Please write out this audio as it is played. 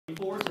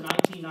to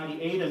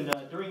 1998,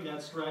 and during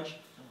that stretch,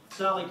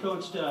 Sally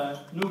coached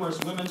numerous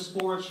women's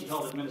sports. She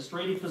held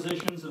administrative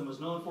positions and was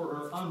known for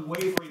her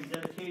unwavering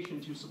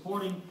dedication to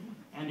supporting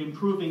and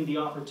improving the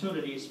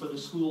opportunities for the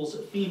school's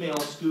female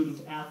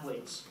student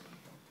athletes.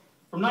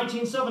 From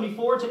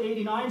 1974 to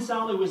 89,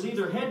 Sally was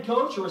either head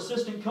coach or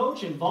assistant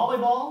coach in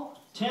volleyball,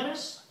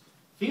 tennis,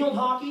 field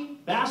hockey,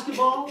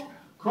 basketball,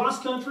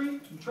 cross country,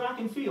 and track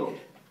and field.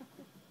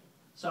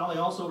 Sally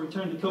also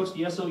returned to coach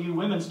the SOU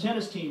women's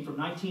tennis team from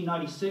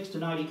 1996 to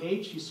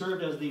 98. She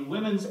served as the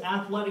women's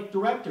athletic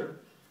director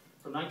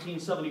from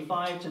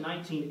 1975 to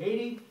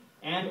 1980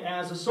 and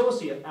as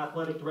associate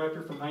athletic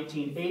director from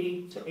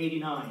 1980 to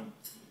 89.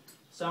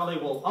 Sally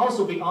will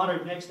also be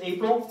honored next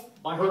April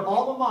by her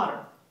alma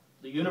mater,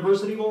 the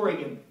University of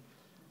Oregon,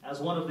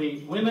 as one of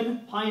the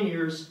women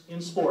pioneers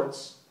in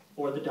sports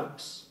for the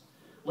Ducks.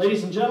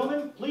 Ladies and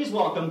gentlemen, please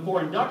welcome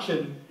for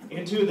induction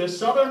into the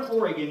Southern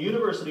Oregon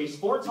University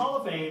Sports Hall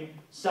of Fame,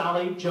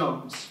 Sally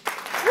Jones.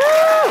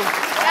 Woo!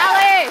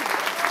 Sally!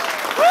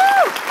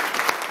 Woo!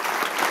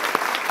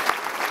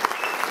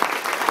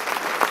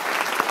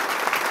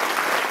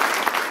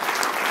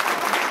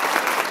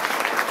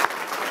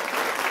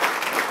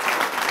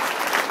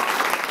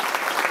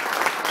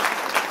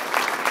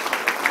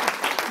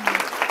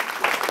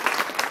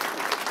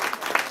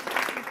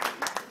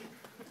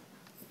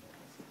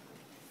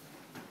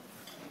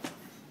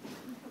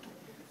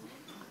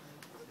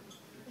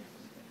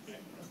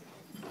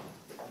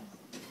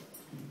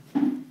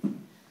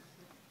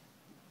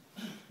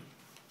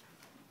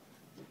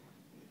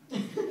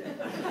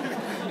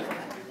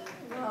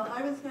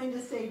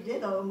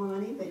 Ditto,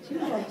 Monty, but you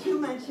had too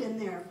much in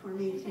there for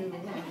me to.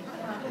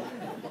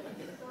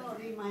 So I'll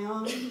read my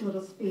own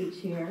little speech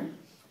here.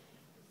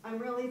 I'm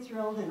really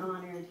thrilled and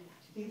honored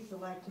to be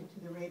selected to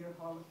the Raider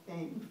Hall of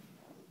Fame.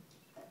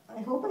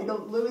 I hope I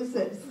don't lose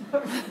it.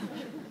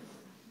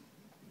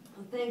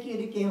 Thank you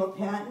to Gail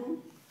Patton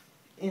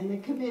and the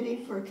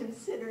committee for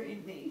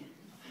considering me.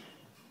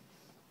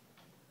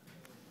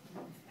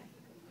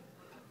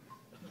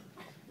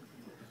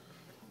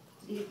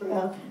 Deep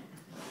breath.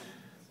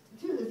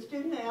 To the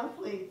student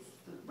athletes,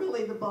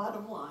 really the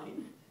bottom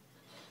line,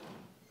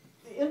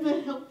 in the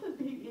health and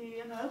PE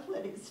and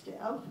athletic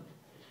staff,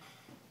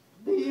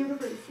 the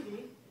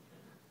university,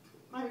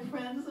 my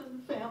friends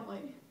and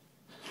family,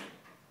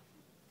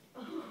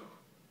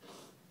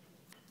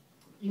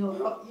 you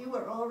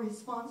are all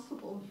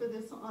responsible for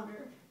this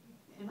honor,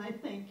 and I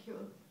thank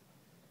you.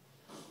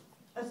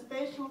 A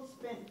special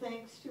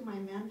thanks to my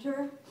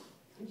mentor,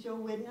 Joe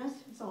Widness,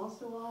 who's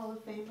also a Hall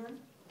of Famer,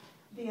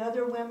 the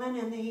other women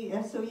in the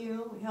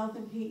SOU health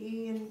and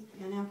PE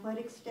and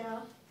athletic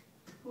staff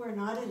who are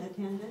not in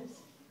attendance,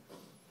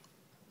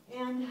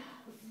 and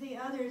the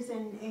others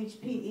in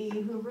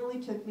HPE who really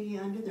took me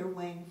under their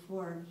wing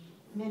for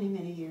many,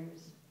 many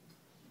years.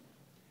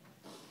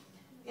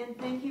 And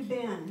thank you,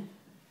 Ben,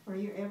 for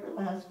your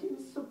everlasting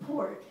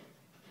support,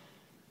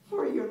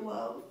 for your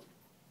love,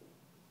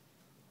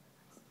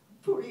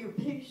 for your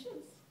patience,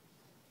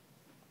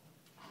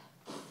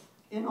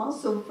 and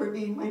also for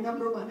being my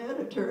 #1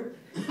 editor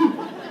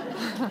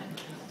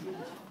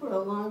for a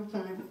long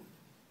time.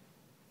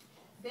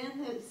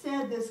 Ben had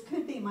said this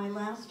could be my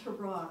last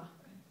hurrah,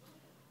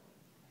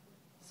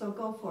 so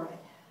go for it.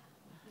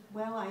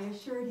 Well, I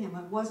assured him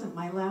it wasn't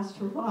my last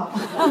hurrah.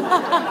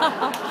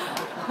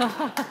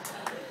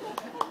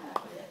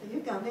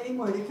 You've got many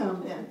more to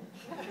come, Ben.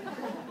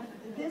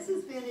 This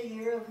has been a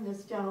year of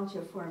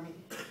nostalgia for me.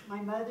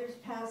 My mother's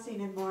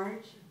passing in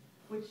March,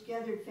 which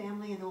gathered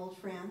family and old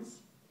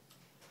friends.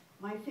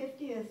 My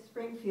 50th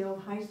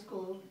Springfield High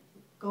School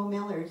Go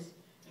Millers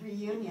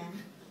reunion,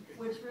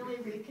 which really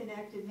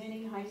reconnected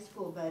many high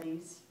school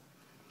buddies.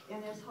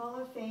 And this Hall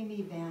of Fame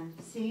event,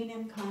 seeing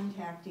and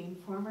contacting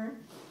former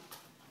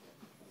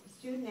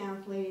student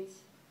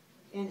athletes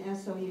and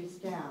SOU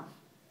staff.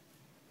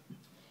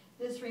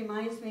 This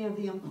reminds me of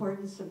the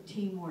importance of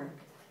teamwork,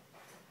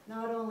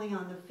 not only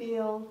on the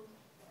field,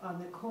 on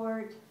the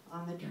court,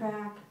 on the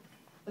track,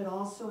 but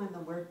also in the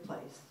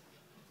workplace.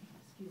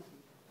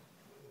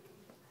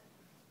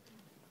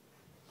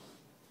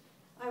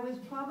 I was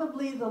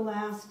probably the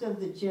last of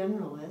the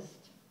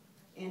generalists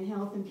in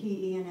health and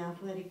PE and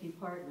athletic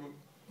department.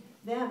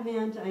 That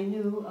meant I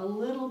knew a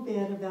little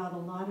bit about a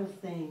lot of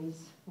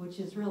things, which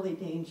is really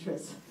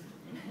dangerous.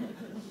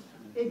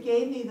 It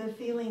gave me the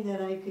feeling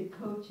that I could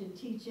coach and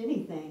teach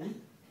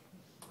anything.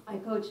 I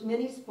coached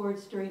many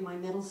sports during my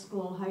middle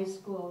school, high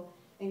school,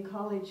 and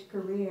college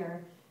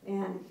career,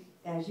 and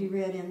as you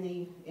read in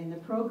the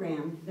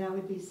program, that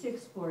would be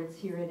 6 sports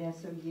here at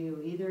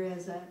SOU, either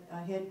as a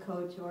head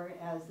coach or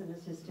as an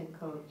assistant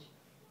coach.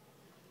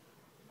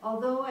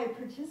 Although I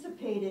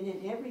participated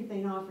in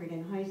everything offered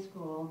in high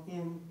school,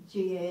 in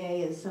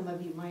GAA, as some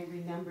of you might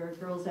remember,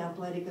 Girls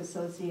Athletic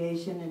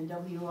Association, and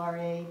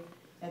WRA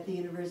at the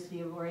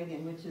University of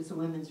Oregon, which is a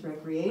Women's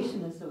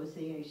Recreation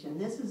Association.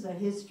 This is a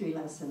history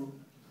lesson.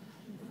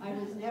 I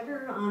was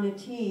never on a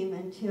team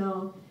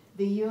until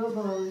the U of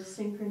O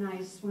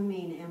synchronized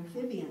swimming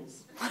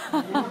amphibians.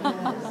 And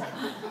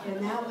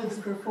that was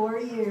for 4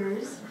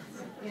 years,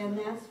 and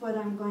that's what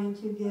I'm going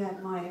to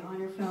get my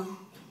honor from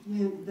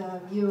the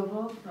U of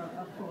O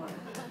for.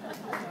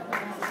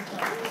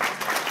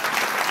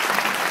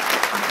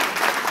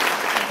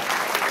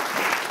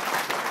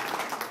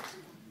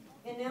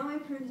 And now I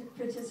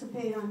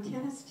participate on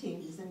tennis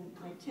teams, and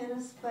my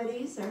tennis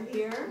buddies are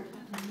here.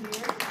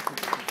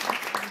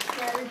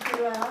 Scattered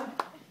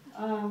throughout,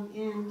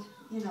 and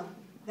you know,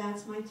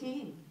 that's my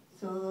team.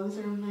 So those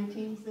are my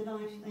teams that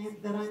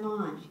I'm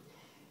on.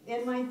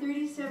 In my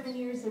 37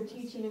 years of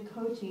teaching and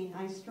coaching,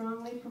 I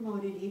strongly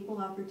promoted equal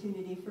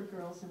opportunity for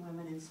girls and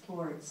women in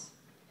sports.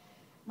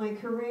 My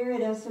career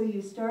at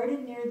SOU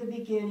started near the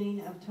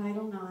beginning of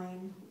Title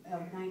IX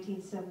of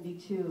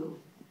 1972.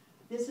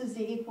 This is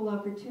the Equal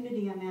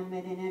Opportunity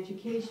Amendment in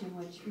Education,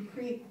 which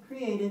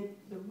created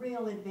the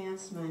real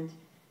advancement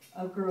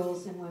of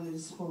girls and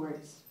women's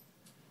sports.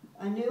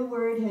 A new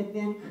word had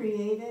been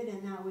created,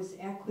 and that was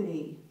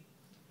equity.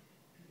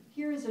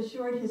 Here is a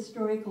short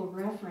historical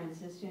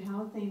reference as to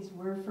how things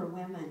were for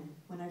women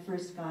when I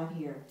first got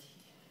here.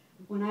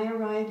 When I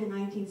arrived in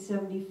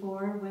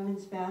 1974,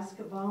 women's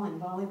basketball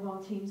and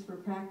volleyball teams were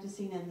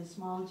practicing in the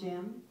small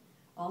gym,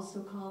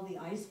 also called the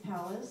Ice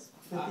Palace,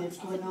 with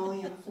its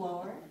linoleum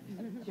floor.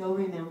 Joe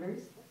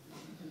remembers.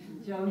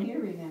 Joe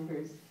here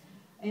remembers.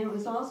 And it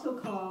was also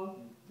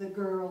called the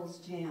girls'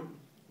 gym.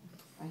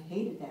 I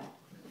hated that.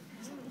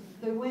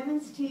 The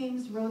women's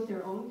teams wrote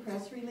their own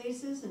press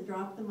releases and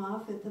dropped them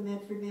off at the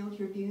Medford Mail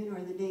Tribune or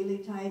the Daily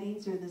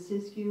Tidings or the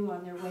Siskiyou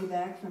on their way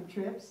back from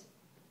trips.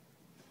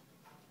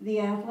 The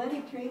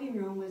athletic training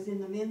room was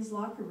in the men's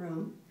locker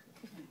room,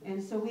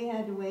 and so we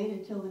had to wait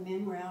until the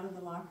men were out of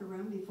the locker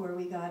room before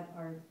we got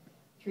our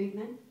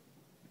treatment.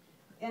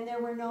 And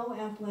there were no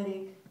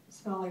athletic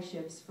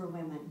scholarships for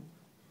women.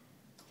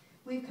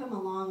 We've come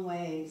a long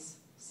ways.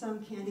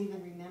 Some can't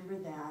even remember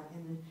that,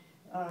 and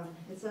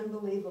it's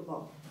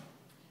unbelievable.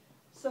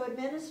 So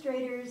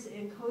administrators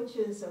and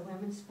coaches of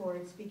women's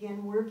sports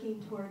began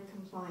working toward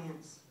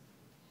compliance.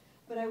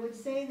 But I would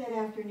say that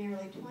after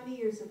nearly 20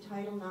 years of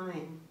Title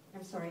IX,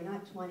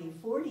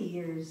 40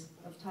 years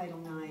of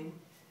Title IX,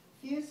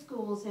 few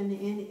schools, and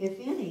if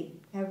any,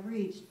 have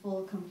reached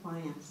full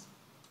compliance.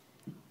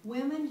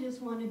 Women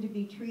just wanted to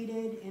be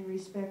treated and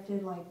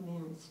respected like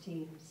men's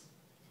teams.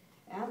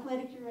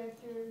 Athletic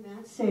Director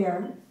Matt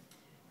Sayre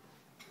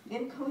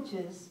and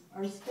coaches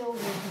are still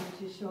working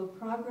to show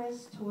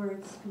progress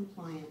towards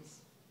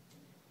compliance.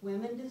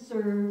 Women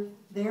deserve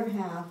their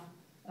half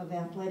of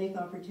athletic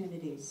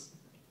opportunities.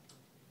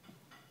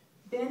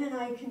 Ben and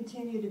I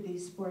continue to be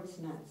sports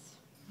nuts.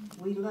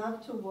 We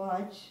love to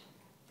watch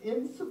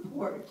and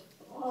support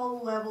all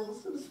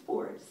levels of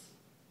sports,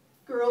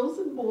 girls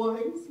and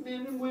boys,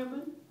 men and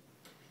women.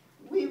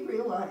 We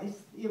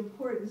realize the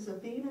importance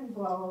of being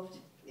involved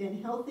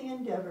in healthy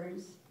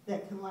endeavors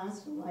that can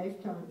last a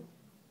lifetime.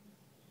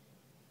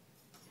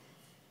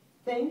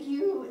 Thank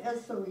you,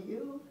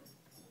 SOU,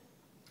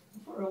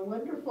 for a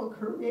wonderful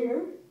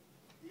career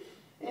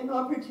and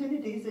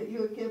opportunities that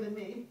you have given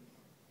me.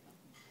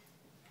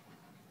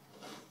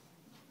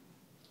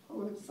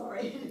 Oh, I'm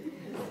sorry.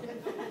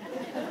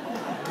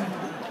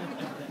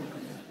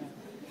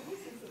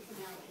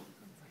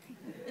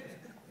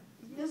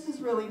 This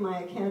is really my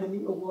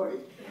Academy Award.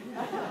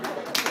 Woo!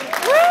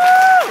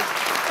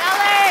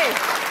 Sally!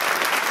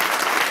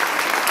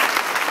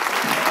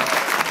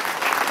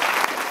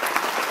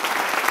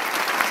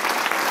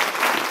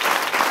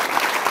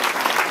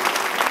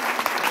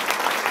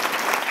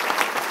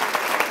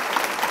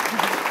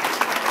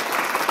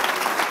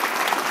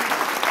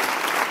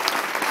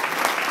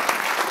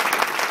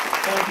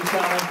 Thank you,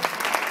 Sally.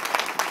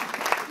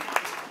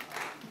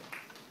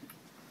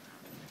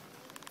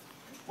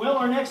 Well,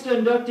 our next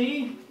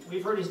inductee,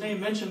 we've heard his name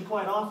mentioned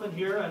quite often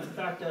here. In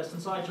fact,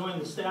 since I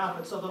joined the staff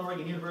at Southern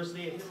Oregon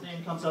University, his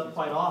name comes up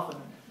quite often.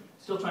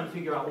 Still trying to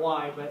figure out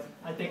why, but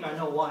I think I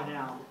know why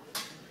now.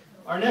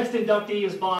 Our next inductee is Bob.